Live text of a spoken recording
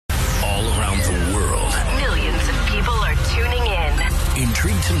world. Millions of people are tuning in.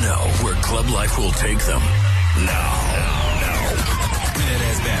 Intrigued to know where club life will take them. Now. Bring that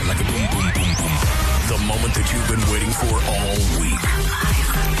ass back like a boom, boom, boom, boom. The moment that you've been waiting for all week.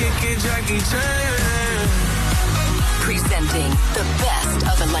 Presenting the best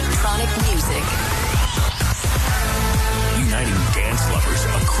of electronic music. Uniting dance lovers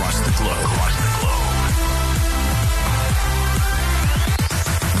across the globe.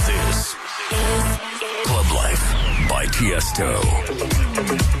 This is Club Life by Tiësto.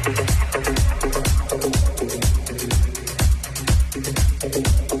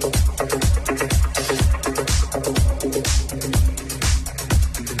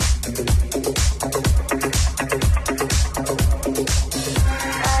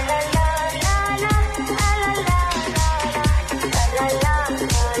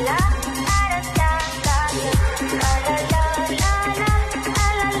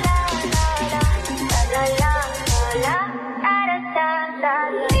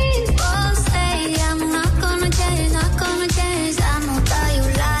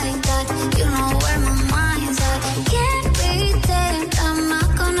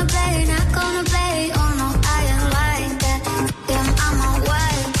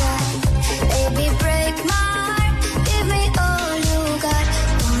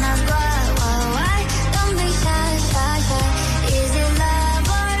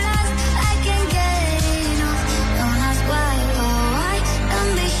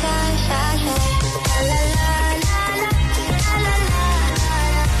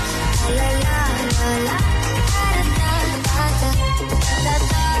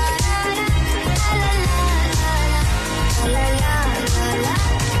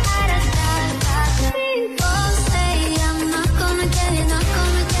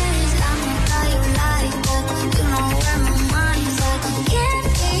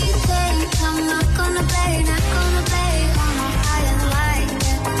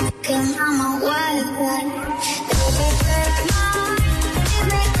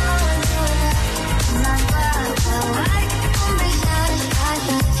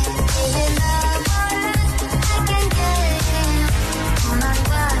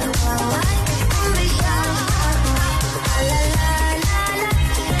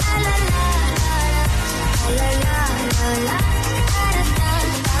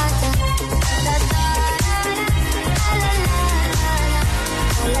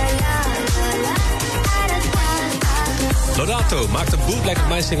 Maakt een bootleg op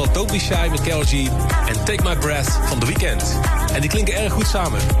mijn single Don't Be Shy met Carol G en Take My Breath van The Weeknd. En die klinken erg goed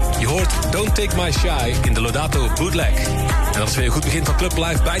samen. Je hoort Don't Take My Shy in de Lodato Bootleg. En dat is weer een goed begin van Club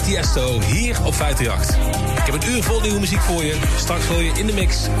Live bij Tiësto hier op 538. Ik heb een uur vol nieuwe muziek voor je. Straks hoor je in de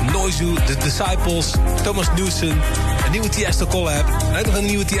mix Noizu, The Disciples, Thomas Newson, een nieuwe Tiësto collab en nog een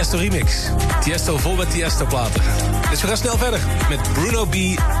nieuwe Tiësto remix. Tiësto vol met Tiësto platen. Dus we gaan snel verder met Bruno B,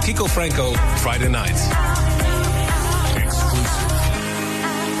 Kiko Franco, Friday Night.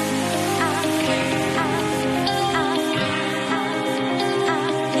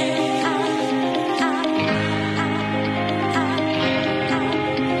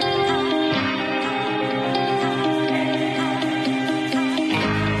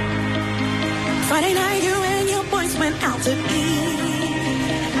 Friday night, you and your boys went out to eat.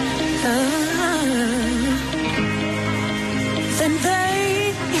 Then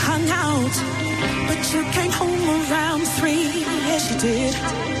they hung out, but you came home around 3. Yes, you did.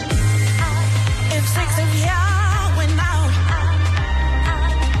 If 6 of y'all went out,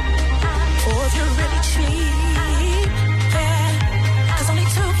 or if you're really cheap, yeah, 'cause only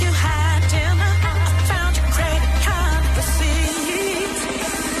 2 of you had dinner. I found your credit card receipts.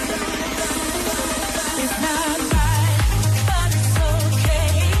 It's not right, but it's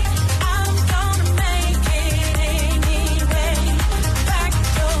okay. I'm gonna make it anyway. Pack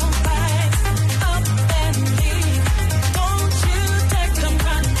your bags up and leave. Don't you dare come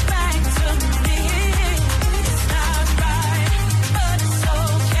running.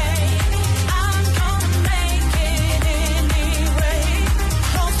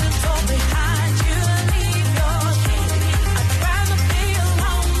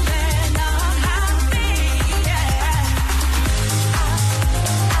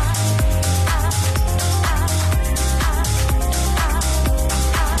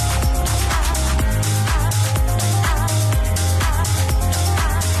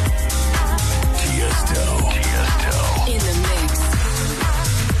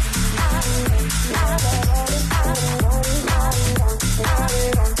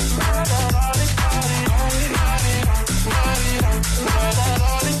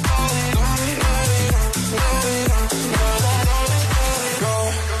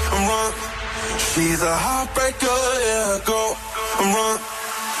 She's a heartbreaker, yeah, go and run.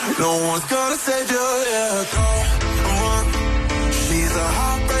 No one's gonna save you, yeah, go and run. She's a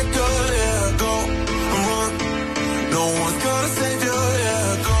heartbreaker, yeah, go and run. No one's gonna save you,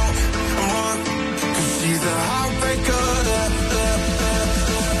 yeah, go and run. 'Cause she's a heartbreaker, yeah, yeah,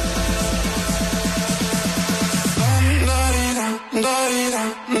 yeah. Da-di-da, da-di-da,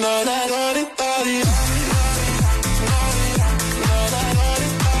 da-da-da-di-da-di-da.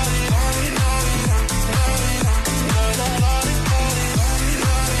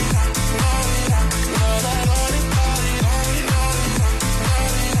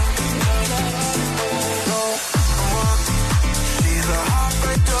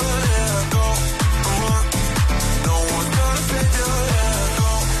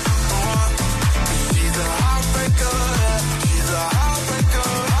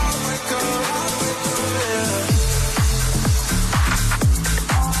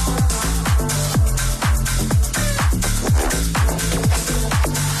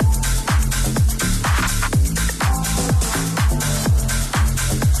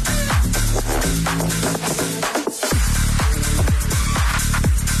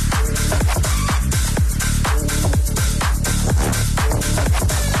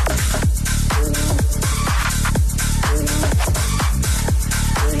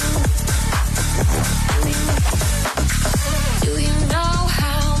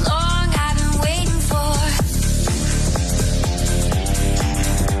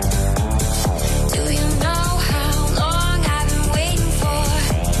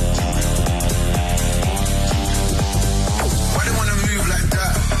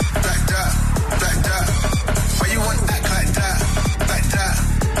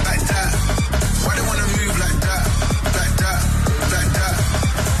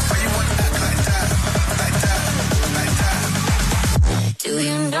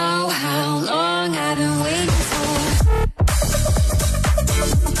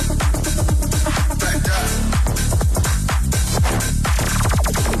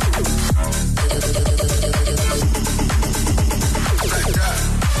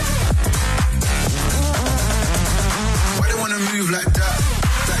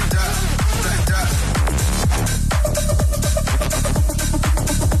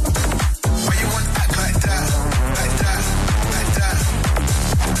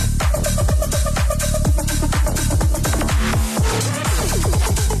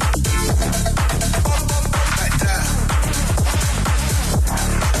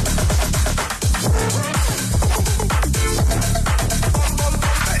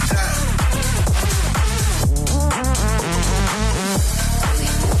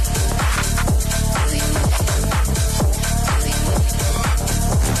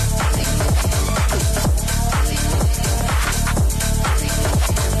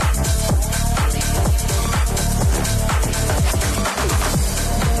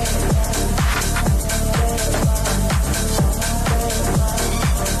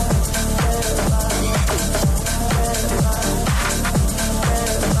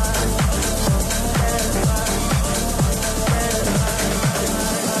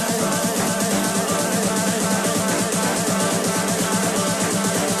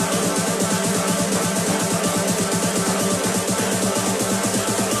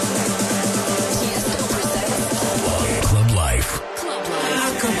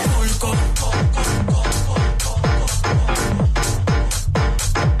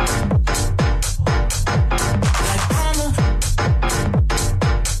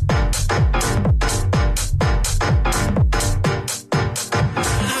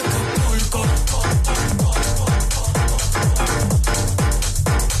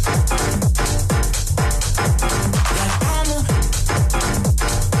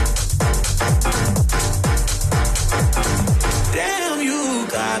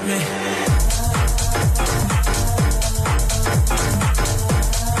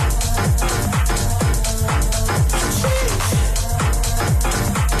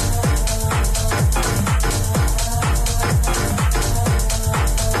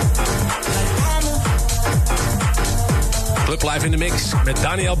 Live in de mix met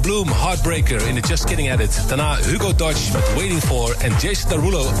Daniel Blume, Heartbreaker in de Just Kiddin edit. Daarna Hugo Doche met Waiting For en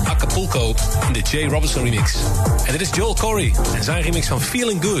Derulo, Acapulco in de J. Robinson remix. En dit is Joel Corry en zijn remix van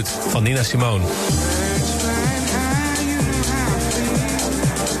Feeling Good van Nina Simone.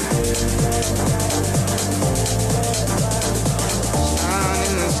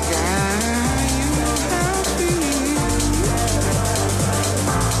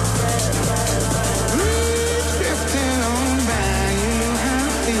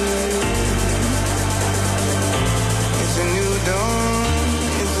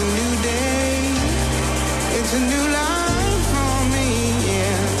 It's a new day. a new life for me,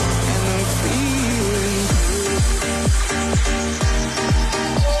 yeah. And I'm feeling good.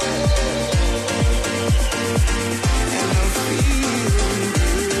 And I'm feeling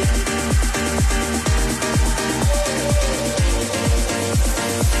good.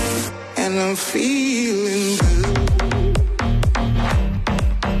 And I'm feeling good.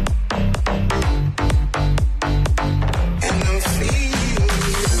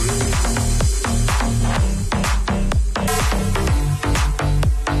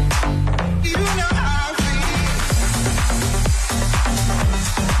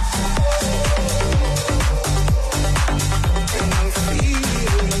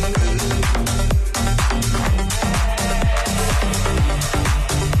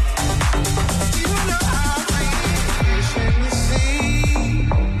 You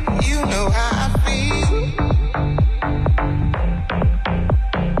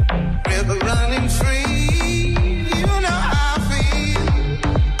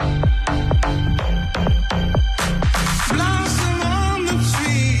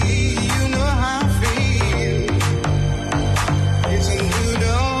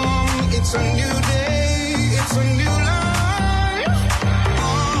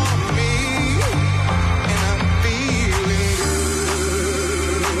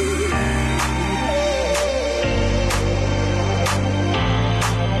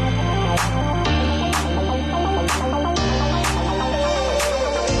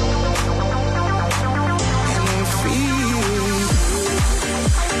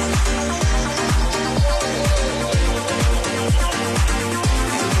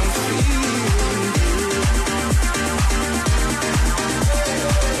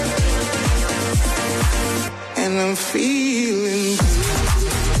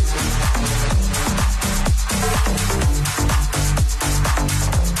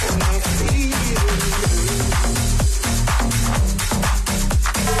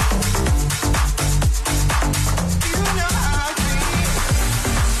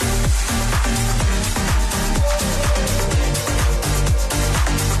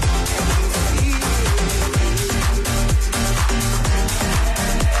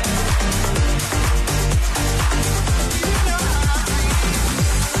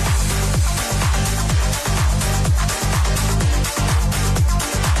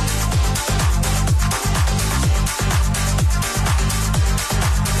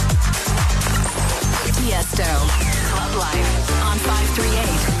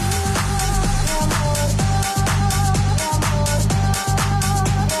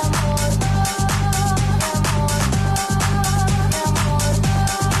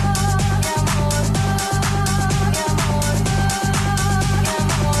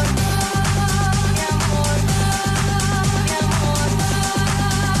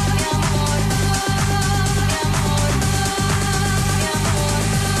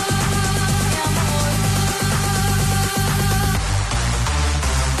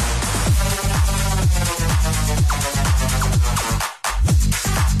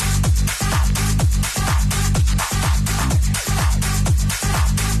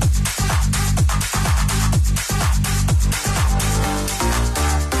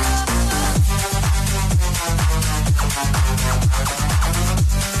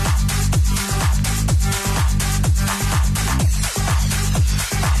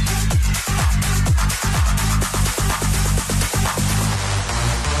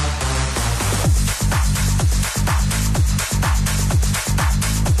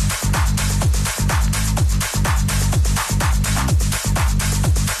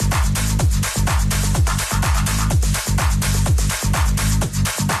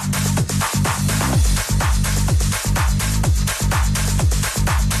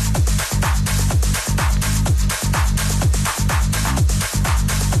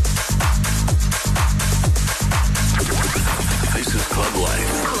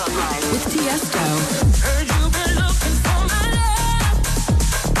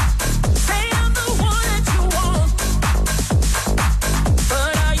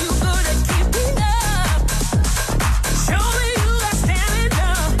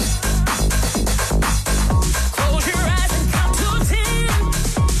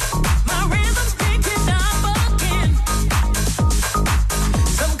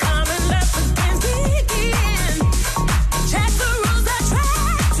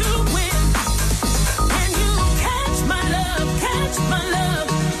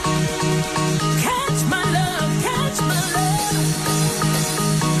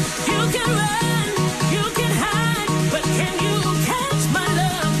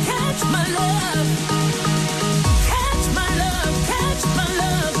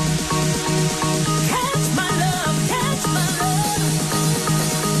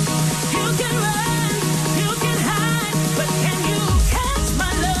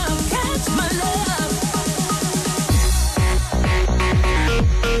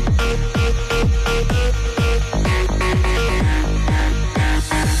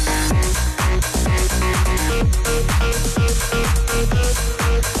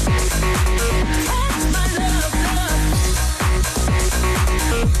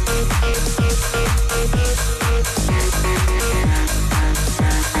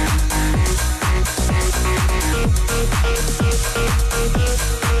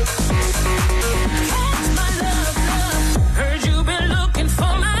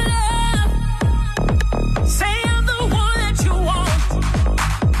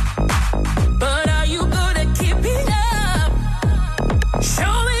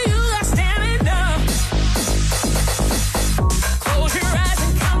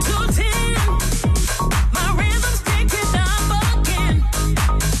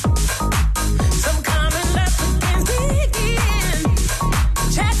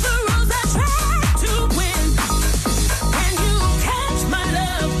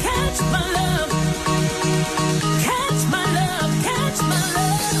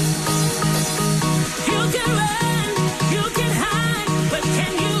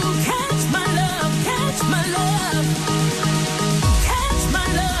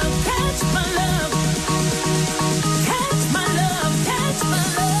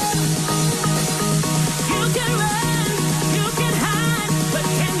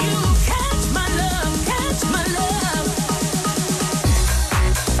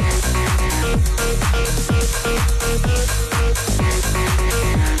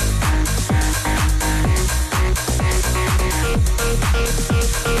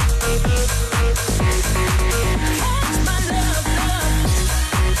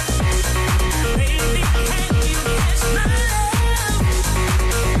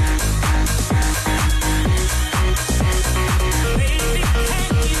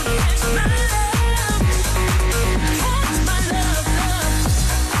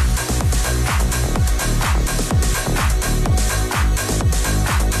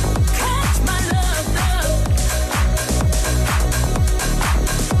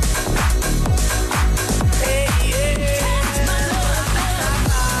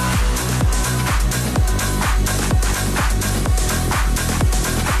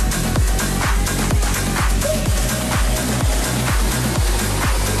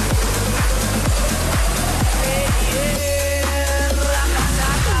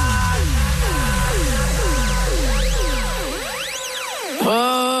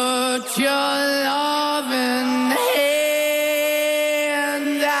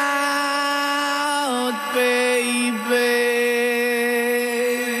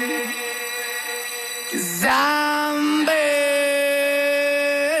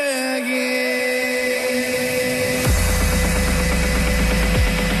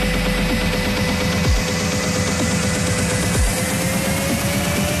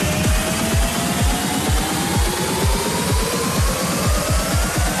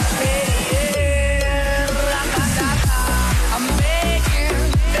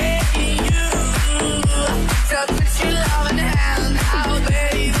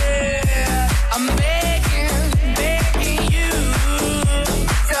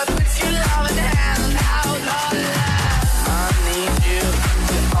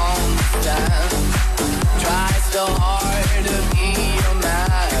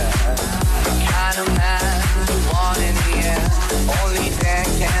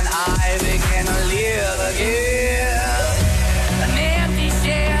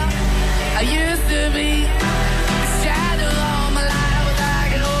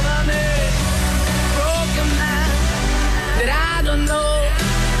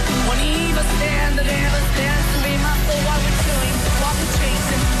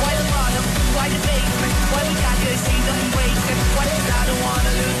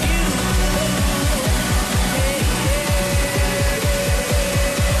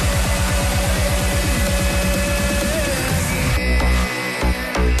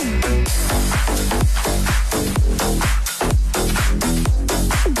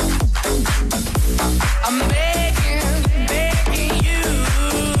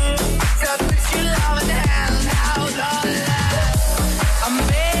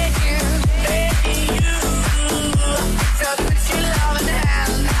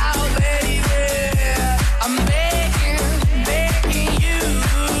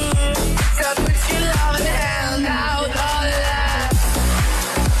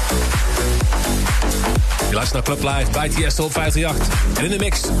Naar Club Live bij Tiësto op 538. En in de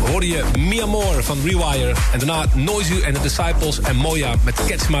mix hoorde je Amor van Rewire. En daarna Noizu en The Disciples en MOYA met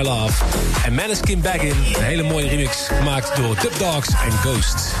Catch My Love. En Maneskin Beggin, een hele mooie remix gemaakt door Dubdogz en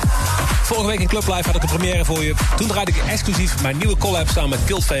Ghostt. Vorige week in Club Live had ik een première voor je. Toen draaide ik exclusief mijn nieuwe collab samen met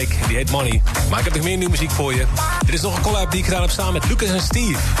Killfake. Die heet Money. Maar ik heb nog meer nieuwe muziek voor je. Dit is nog een collab die ik gedaan heb samen met Lucas en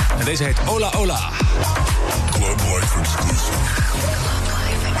Steve. En deze heet Oohla Oohla. Club Life exclusive.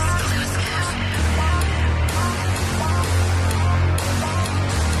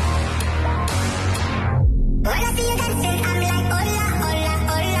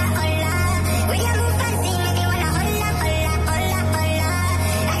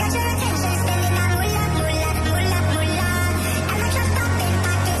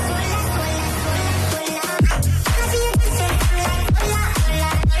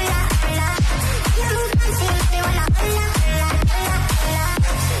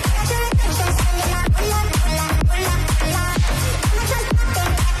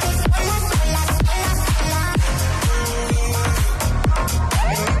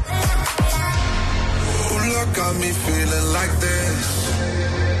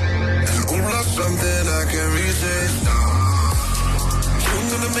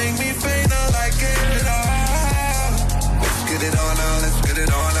 make me faint, I like it all. Let's get it on now, let's get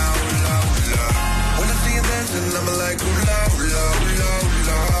it on now, oohla, oohla. When I see you dancing, I'm like oohla, oohla, oohla,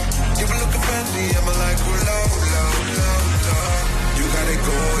 oohla. You were looking fancy, I'm like oohla, oohla, oohla, oohla. You got it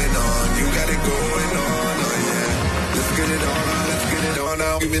going on, you got it going on, oh yeah. Let's get it on now, let's get it on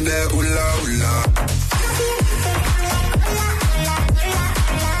now. Give me that oohla, oohla.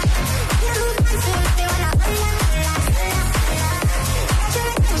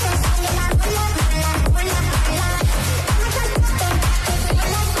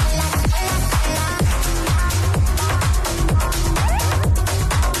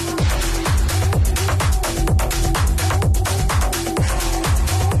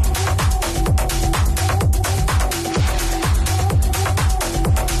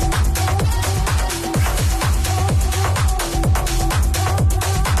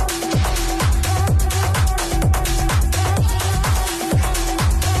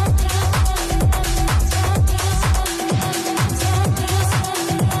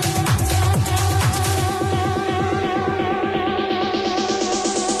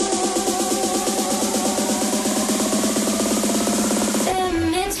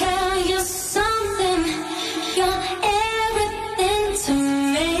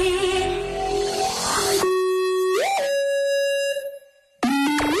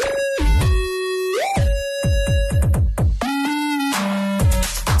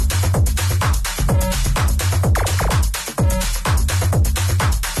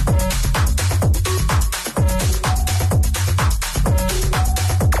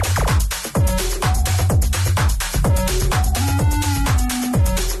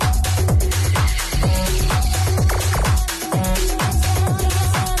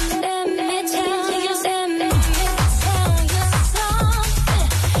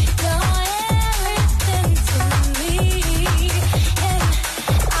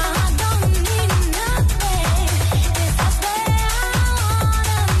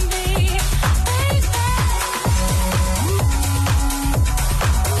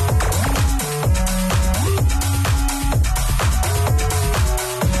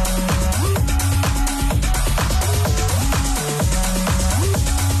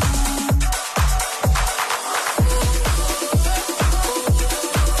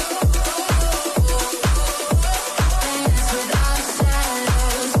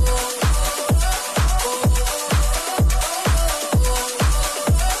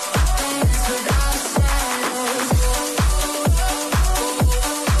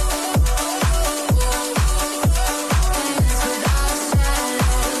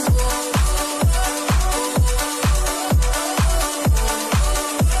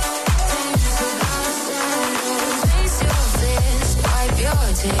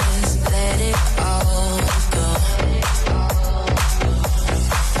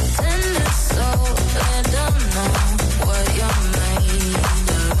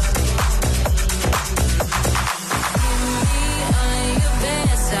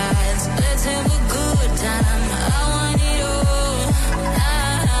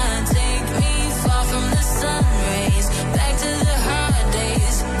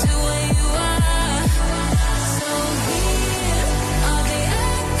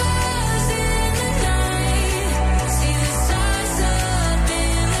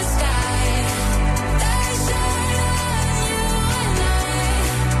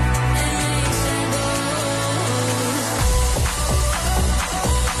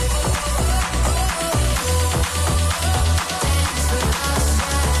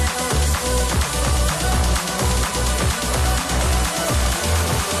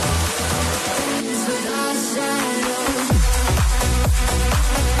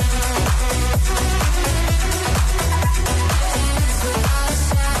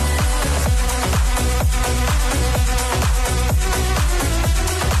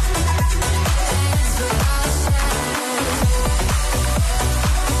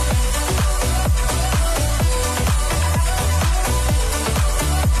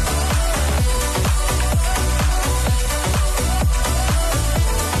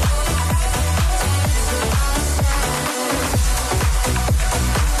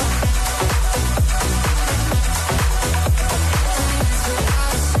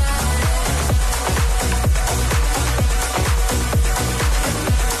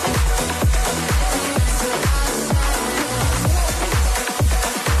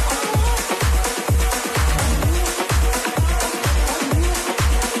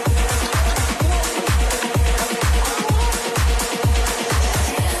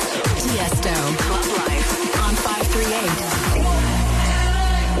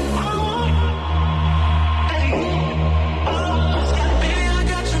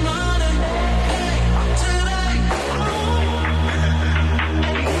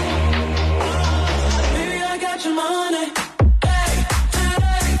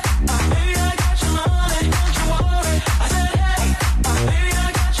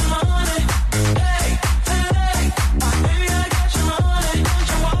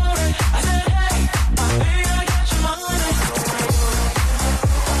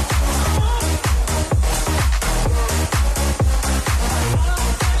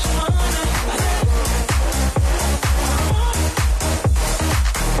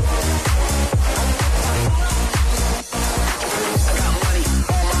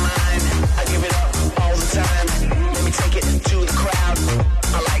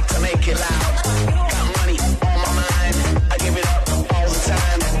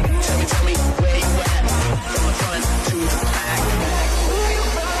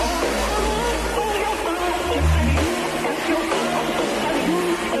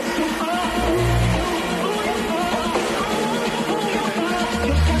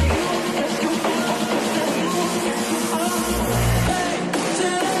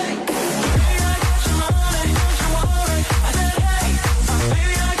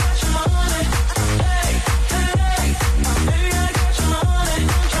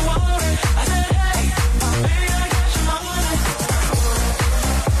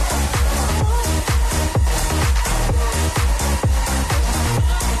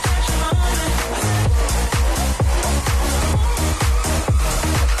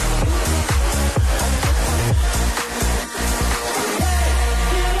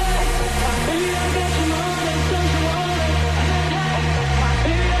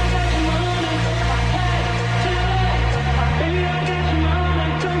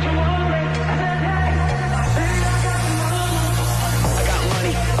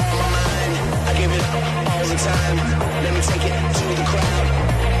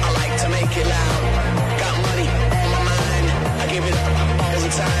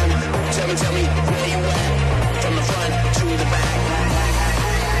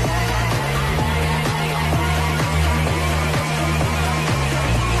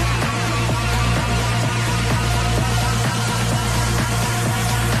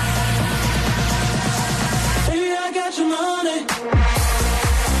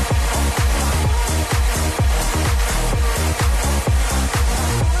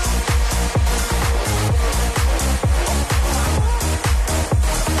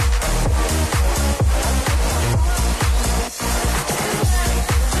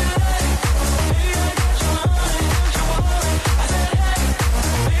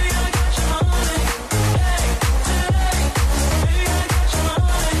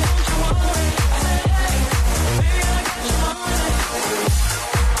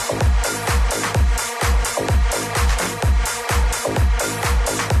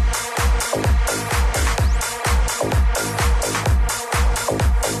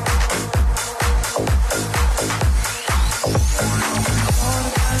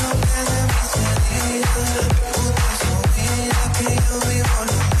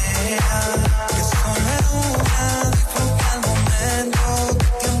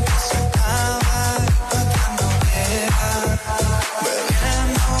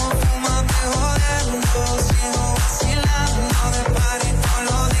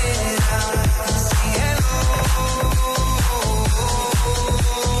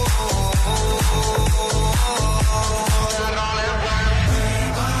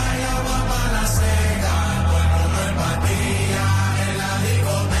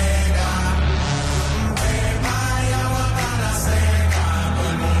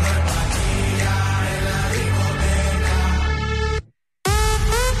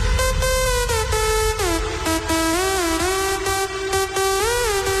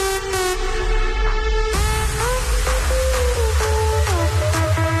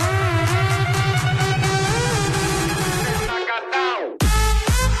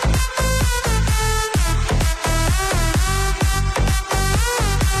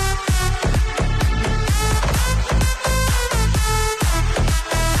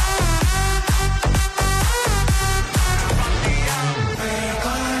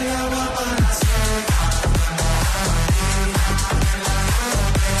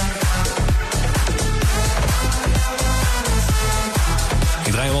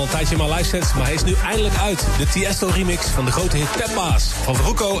 In mijn livesets, maar hij is nu eindelijk uit. De Tiësto remix van de grote hit Pepas van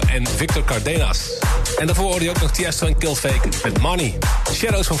Farruko en Victor Cardenas. En daarvoor hoorde je ook nog Tiësto en Killfake met Money.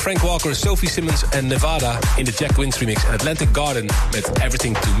 Shadows van Frank Walker, Sophie, Simmons en Nevada in de Jack Wins remix. En Atlantic Garden met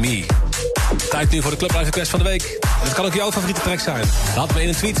Everything to Me. Tijd nu voor de Club Live Request van de week. En het kan ook jouw favoriete track zijn. Laat me in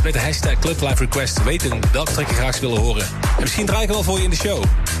een tweet met de hashtag Club Live Request weten welke track je graag zou willen horen. En misschien draai ik hem wel voor je in de show.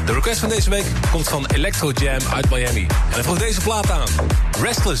 De request van deze week komt van Electro Jam uit Miami. En hij vroeg deze plaat aan.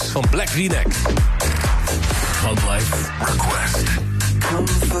 Restless van Black V-Neck. Club Life Request.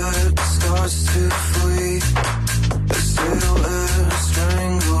 Comfort starts to flee. The still air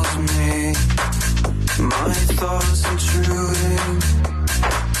strangles me. My thoughts intruding.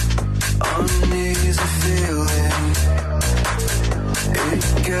 Uneasy feeling. It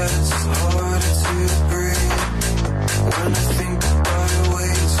gets harder to breathe when I think about it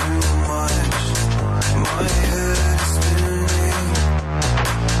way too much. My head is spinning.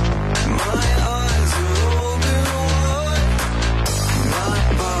 My eyes are open wide. My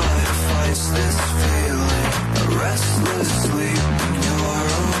body fights this feeling.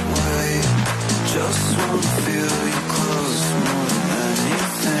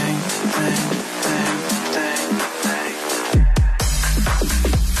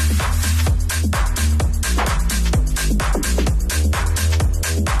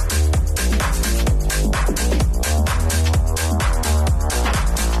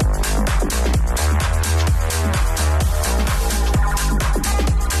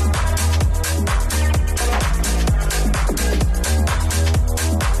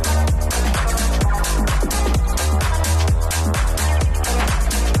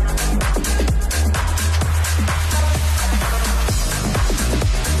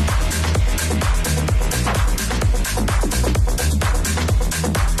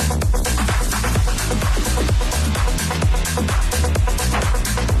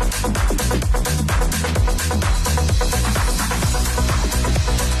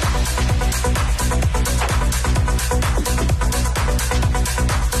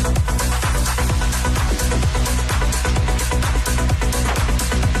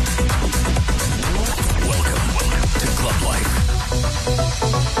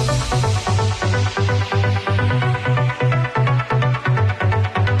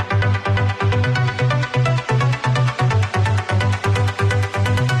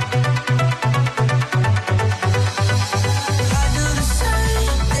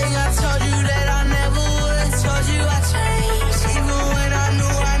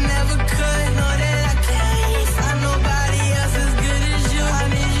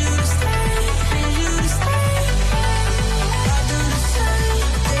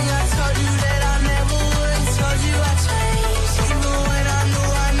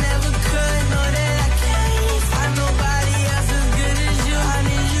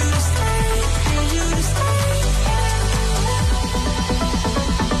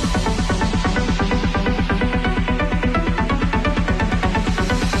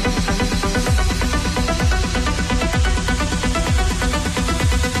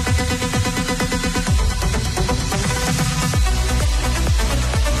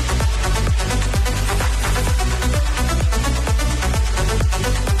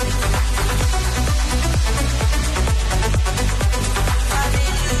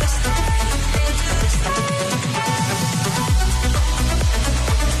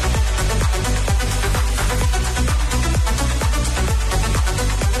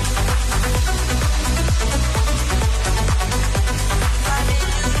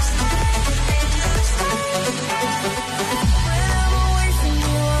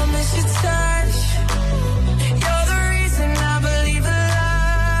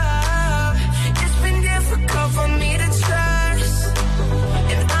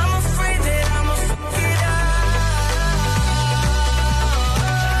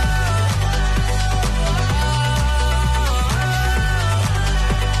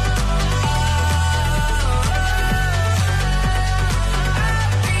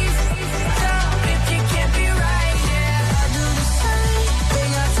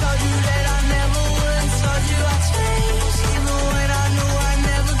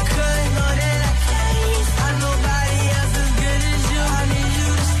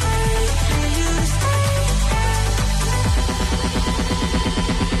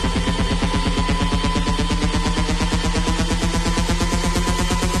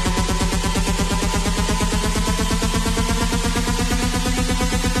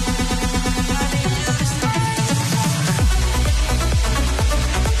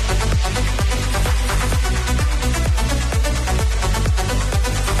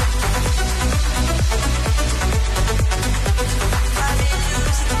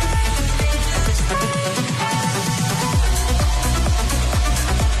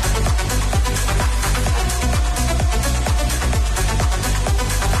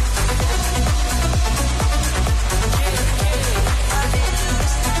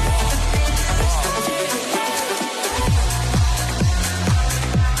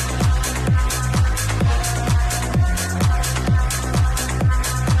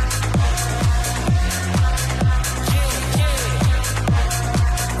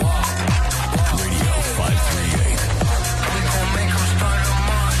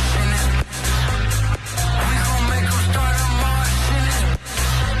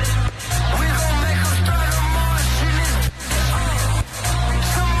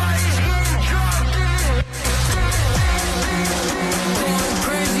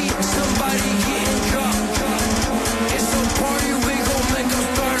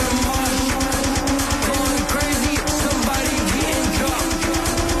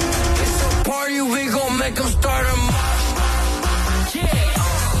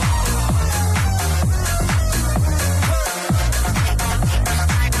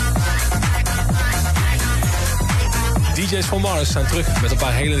 DJ's van Mars zijn terug met een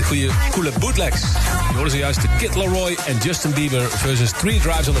paar hele goede, coole bootlegs. Je hoorde zojuist de Kid LAROI en Justin Bieber versus 3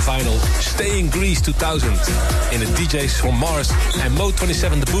 Drives on the Final, Stay in Greece 2000. In de DJ's van Mars en Mode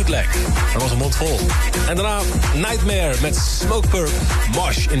 27 de bootleg. Dat was een mond vol. En daarna Nightmare met Smokepurrp,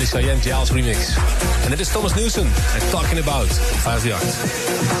 Mosh in de Cheyenne Giles remix. En dit is Thomas Newson en Talking About op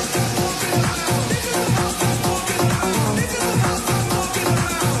 538.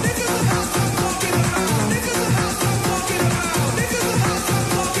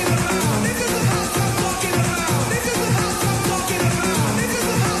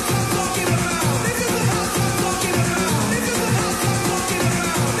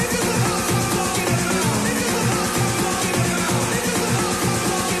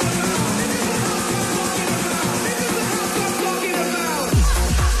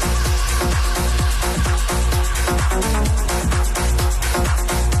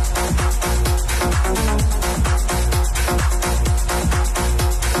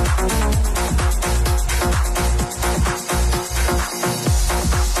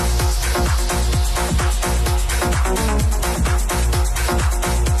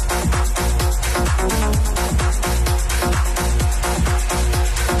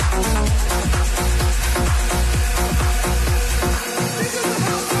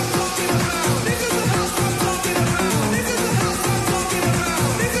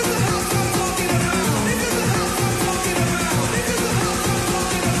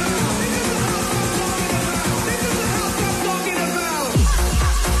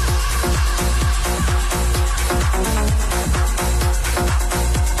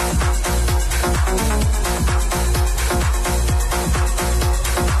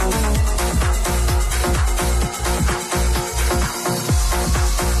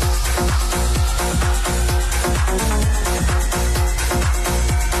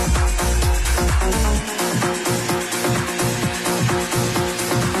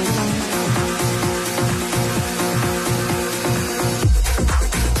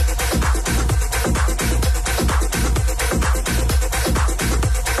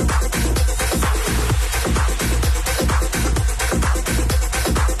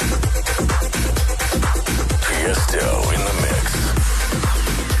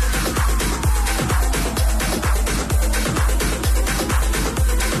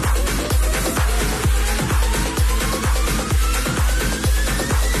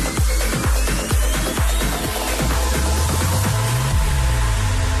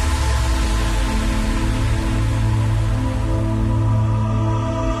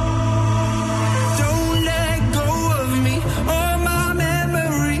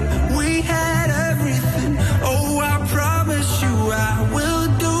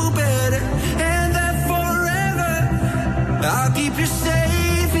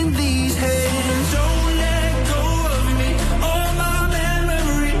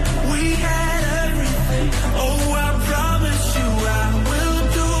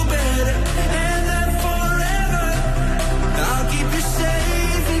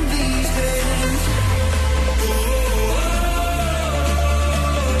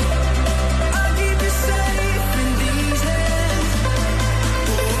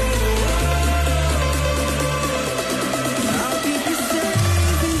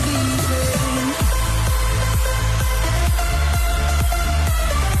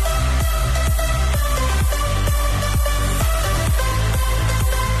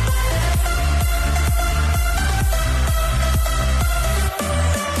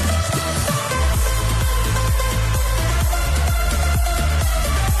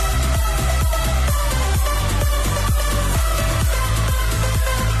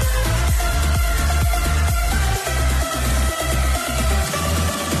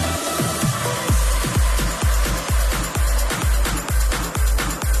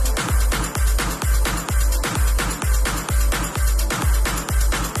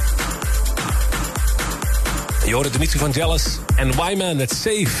 Je hoorde Dimitri van Jealous en Y-Man met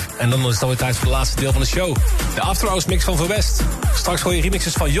Safe. En dan is het alweer tijd voor de laatste deel van de show. De After Hours mix van Verwest. Straks hoor je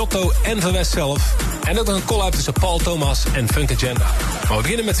remixes van Jotto en Verwest zelf. En ook nog een call-out tussen Paul Thomas en Funk Agenda. Maar we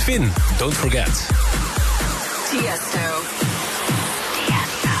beginnen met Finn, Don't Forget. Tiësto.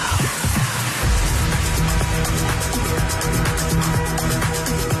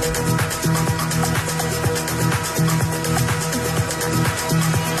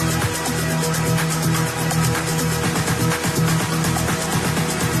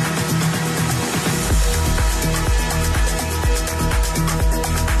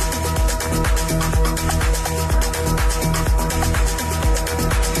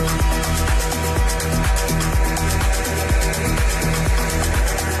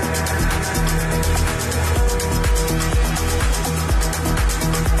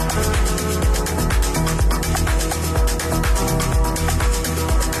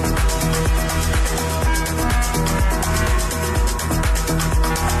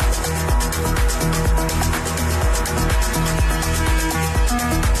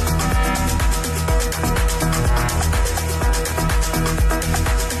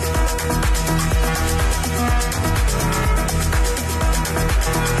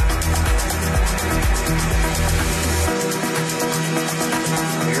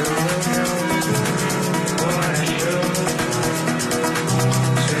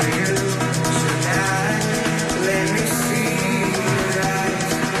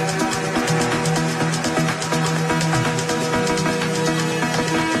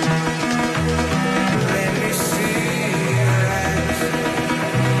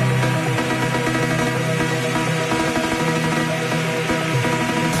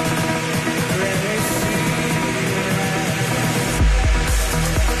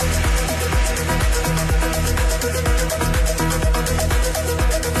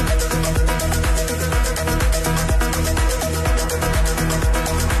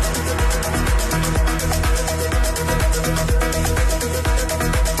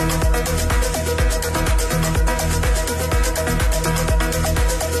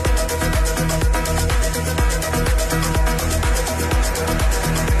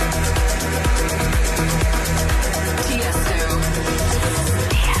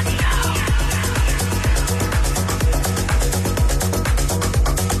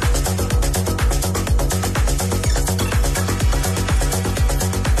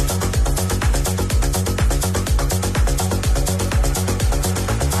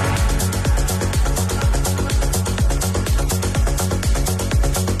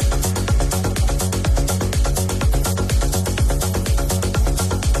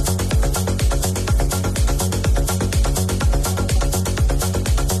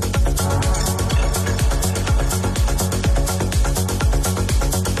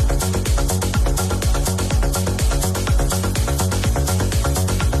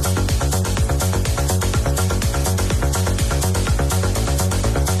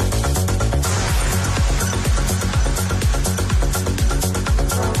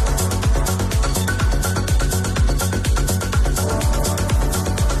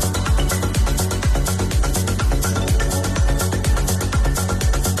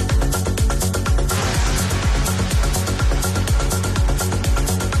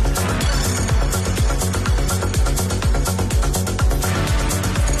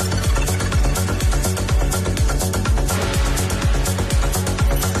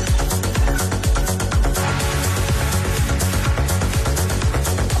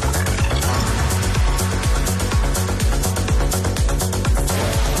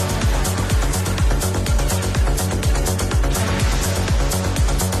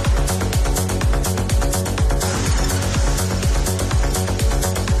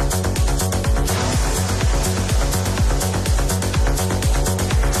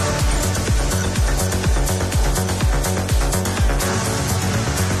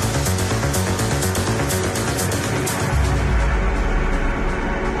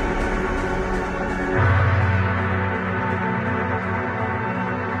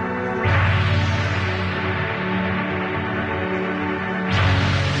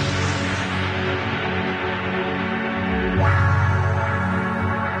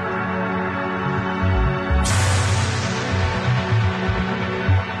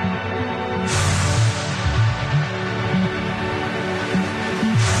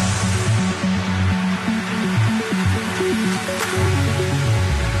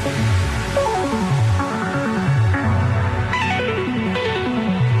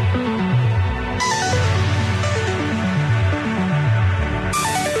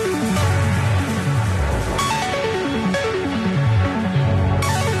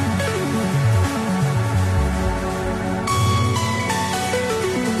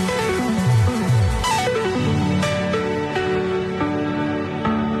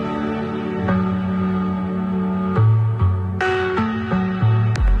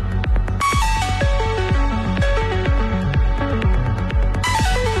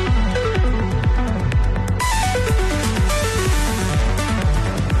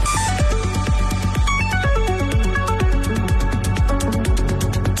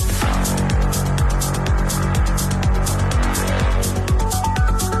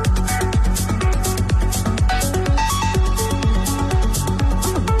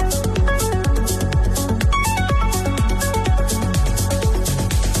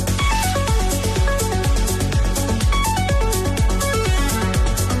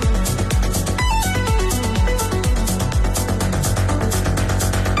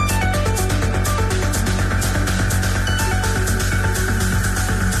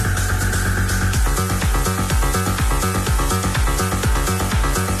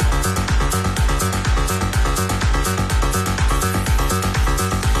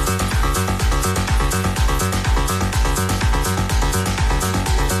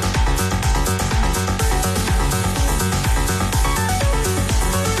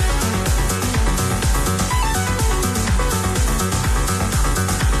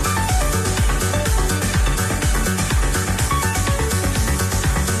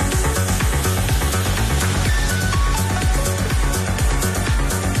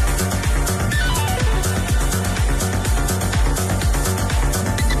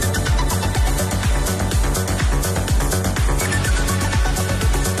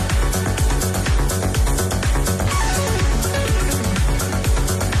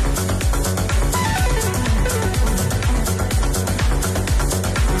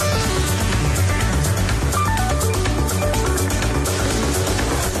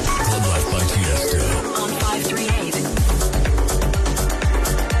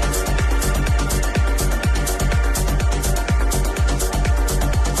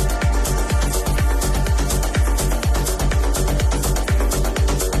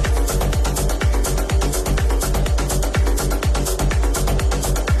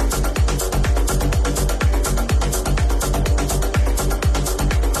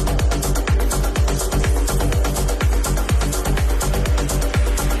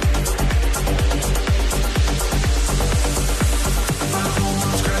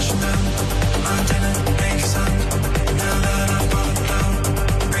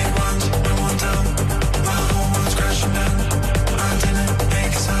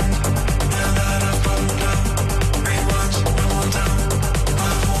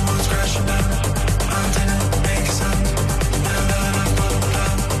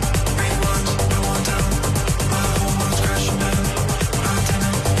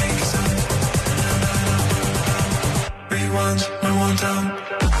 down.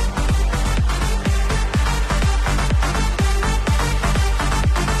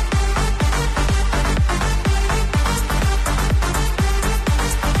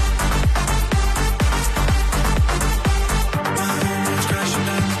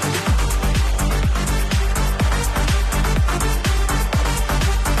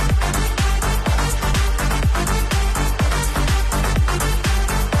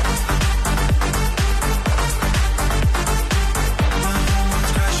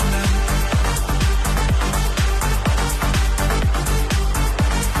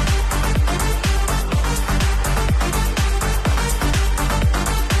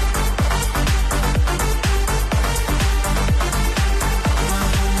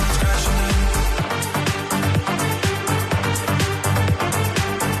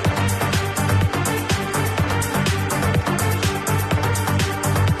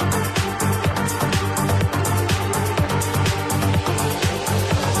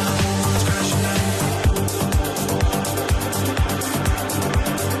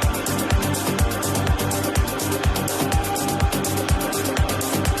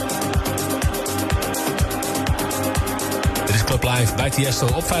 Bij Tiësto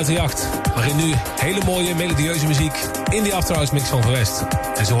op 538. Waarin nu hele mooie melodieuze muziek in die Afterhouse mix van Verwest.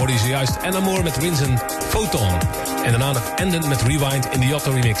 En zo hoorde je zojuist Amor met Winsen Photon. En daarna nog Enden met Rewind in de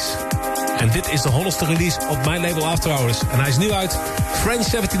Yotto remix. En dit is de 100ste release op mijn label Afterhours. En hij is nu uit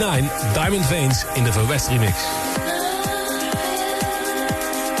French 79 Diamond Veins in de Verwest remix.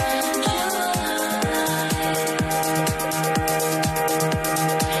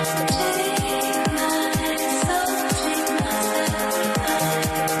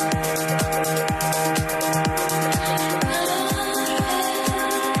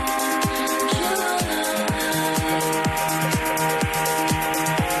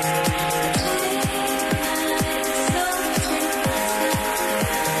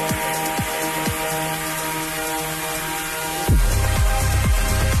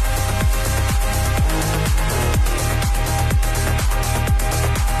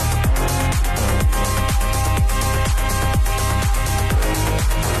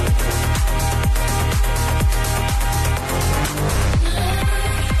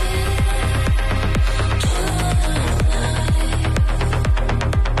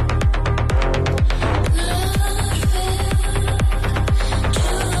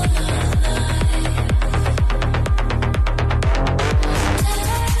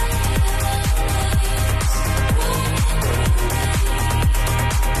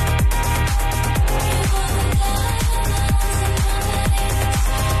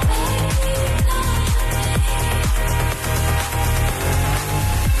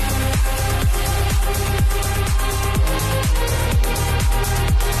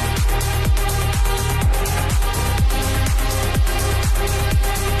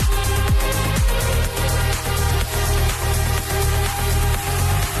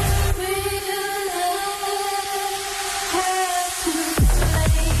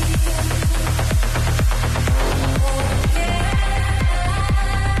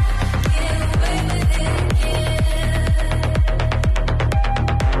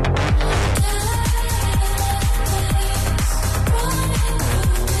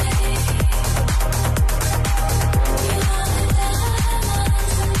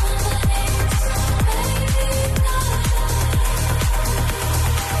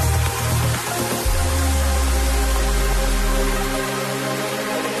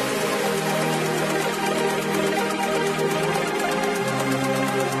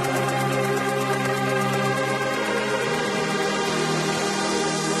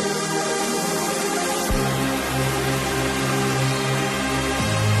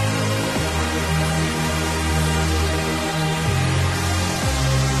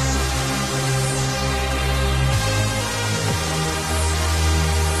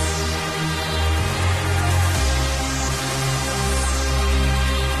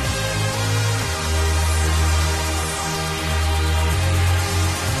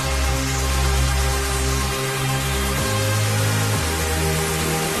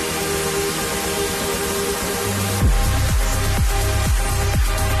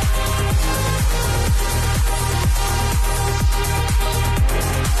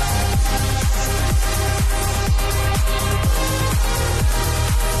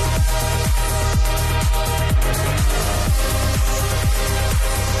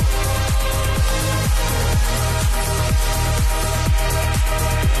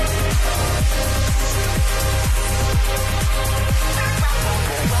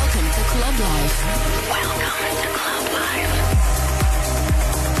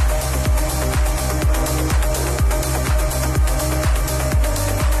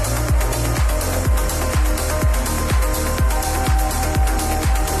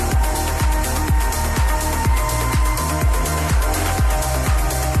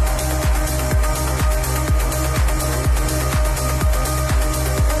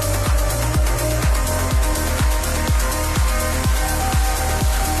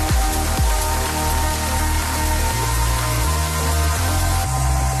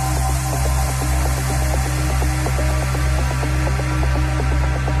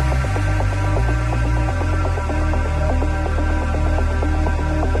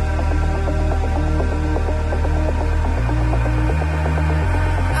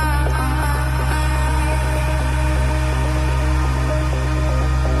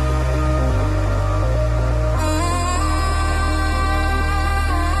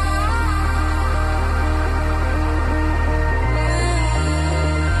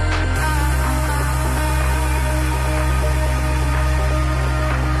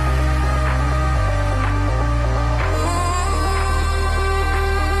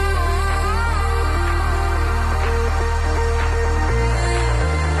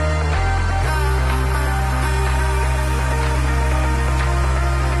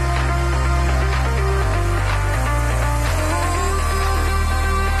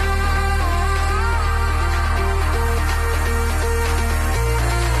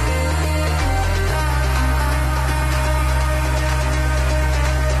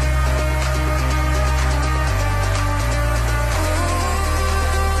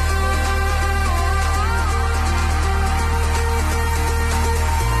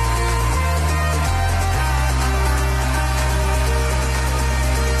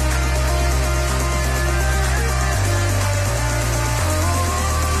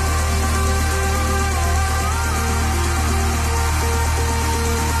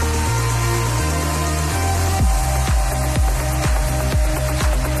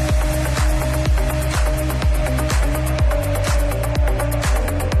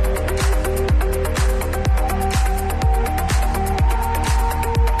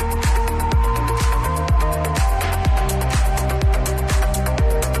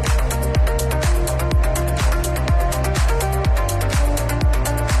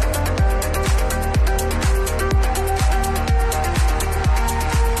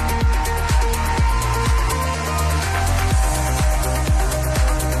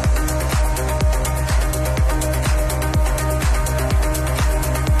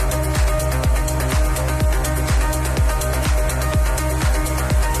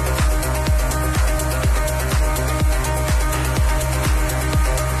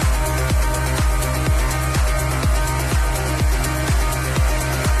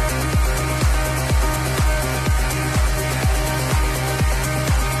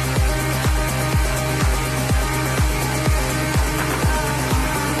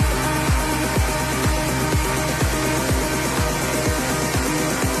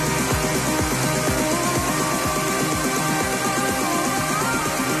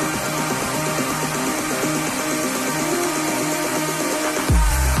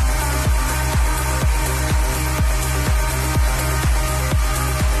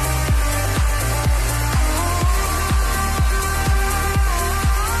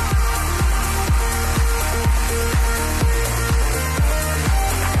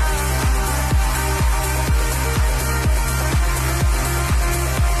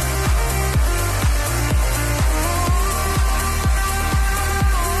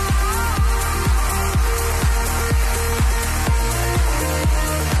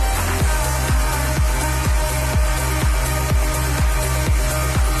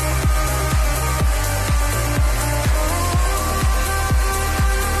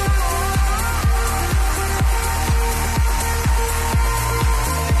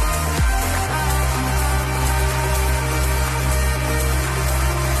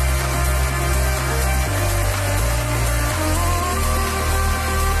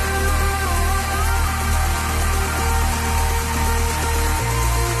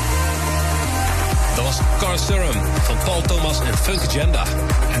 was Carcerum van Paul Thomas en Funk Agenda.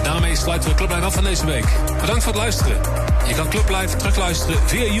 En daarmee sluiten we Club Live af van deze week. Bedankt voor het luisteren. Je kan Club Live terugluisteren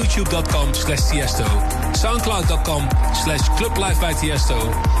via youtube.com/Tiësto, soundcloud.com/Clublive bij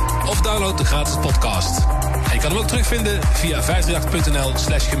Tiësto of download de gratis podcast. En je kan hem ook terugvinden via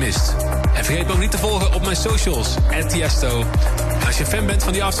 538.nl/gemist. En vergeet me ook niet te volgen op mijn socials, @Tiësto. En als je fan bent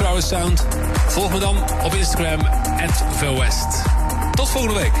van die After Hours Sound, volg me dan op Instagram, @VoWest. Tot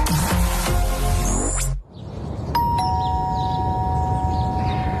volgende week.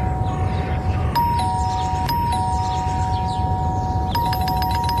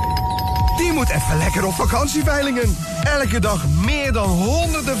 Die moet even lekker op vakantieveilingen. Elke dag meer dan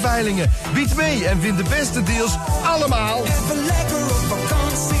honderden veilingen. Bied mee en win de beste deals allemaal. Even lekker op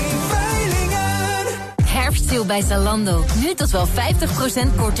vakantieveilingen. Herfstsale bij Zalando. Nu tot wel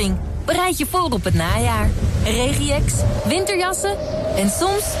 50% korting. Bereid je voor op het najaar. Regenjacks, winterjassen en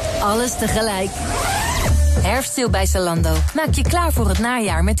soms alles tegelijk. Herfstsale bij Zalando. Maak je klaar voor het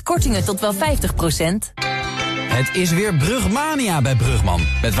najaar met kortingen tot wel 50%. Het is weer Brugmania bij Brugman.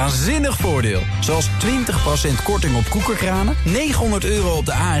 Met waanzinnig voordeel. Zoals 20% korting op koekerkranen, €900 op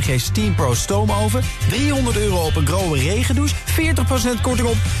de AEG Steam Pro stoomoven, €300 op een Grohe regendouche, 40% korting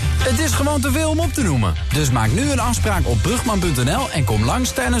op... Het is gewoon te veel om op te noemen. Dus maak nu een afspraak op brugman.nl en kom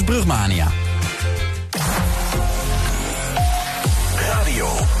langs tijdens Brugmania. Radio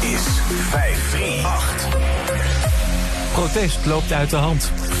is 538. Protest loopt uit de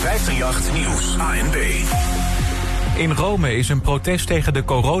hand. 538 Nieuws, ANB. In Rome is een protest tegen de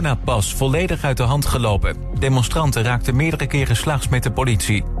coronapas volledig uit de hand gelopen. Demonstranten raakten meerdere keren slaags met de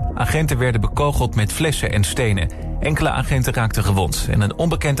politie. Agenten werden bekogeld met flessen en stenen. Enkele agenten raakten gewond en een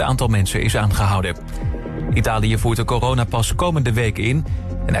onbekend aantal mensen is aangehouden. Italië voert de coronapas komende week in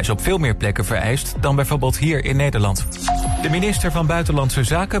en hij is op veel meer plekken vereist dan bijvoorbeeld hier in Nederland. De minister van Buitenlandse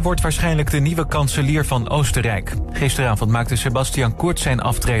Zaken wordt waarschijnlijk de nieuwe kanselier van Oostenrijk. Gisteravond maakte Sebastian Kurz zijn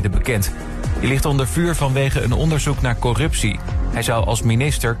aftreden bekend. Hij ligt onder vuur vanwege een onderzoek naar corruptie. Hij zou als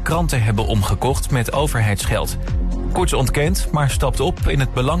minister kranten hebben omgekocht met overheidsgeld. Kurz ontkent, maar stapt op in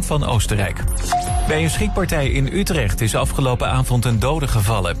het belang van Oostenrijk. Bij een schietpartij in Utrecht is afgelopen avond een dode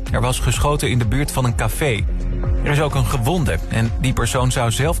gevallen. Er was geschoten in de buurt van een café. Er is ook een gewonde en die persoon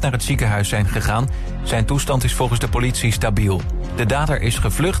zou zelf naar het ziekenhuis zijn gegaan. Zijn toestand is volgens de politie stabiel. De dader is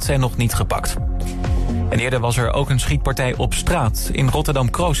gevlucht en nog niet gepakt. En eerder was er ook een schietpartij op straat in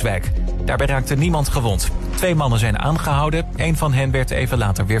Rotterdam-Krooswijk. Daarbij raakte niemand gewond. 2 mannen zijn aangehouden. 1 van hen werd even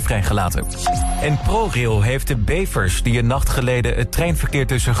later weer vrijgelaten. En ProRail heeft de bevers die een nacht geleden het treinverkeer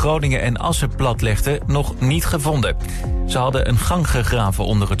tussen Groningen en Assen platlegden nog niet gevonden. Ze hadden een gang gegraven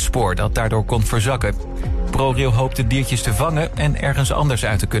onder het spoor dat daardoor kon verzakken. ProRail hoopt de diertjes te vangen en ergens anders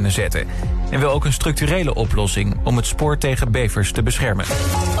uit te kunnen zetten. En wil ook een structurele oplossing om het spoor tegen bevers te beschermen.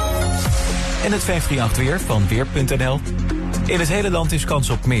 En het 538 weer van Weer.nl. In het hele land is kans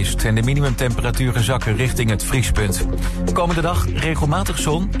op mist en de minimumtemperaturen zakken richting het vriespunt. Komende dag regelmatig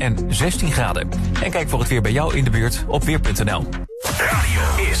zon en 16 graden. En kijk voor het weer bij jou in de buurt op Weer.nl. Radio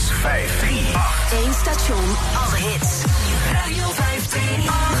is 538. 1 station, alle hits. Radio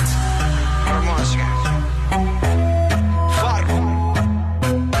 538. Farruko.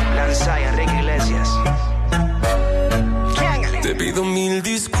 Lanzai Enrique Iglesias. Te pido 1000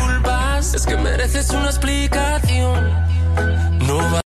 disculpas, es que mereces una explicación.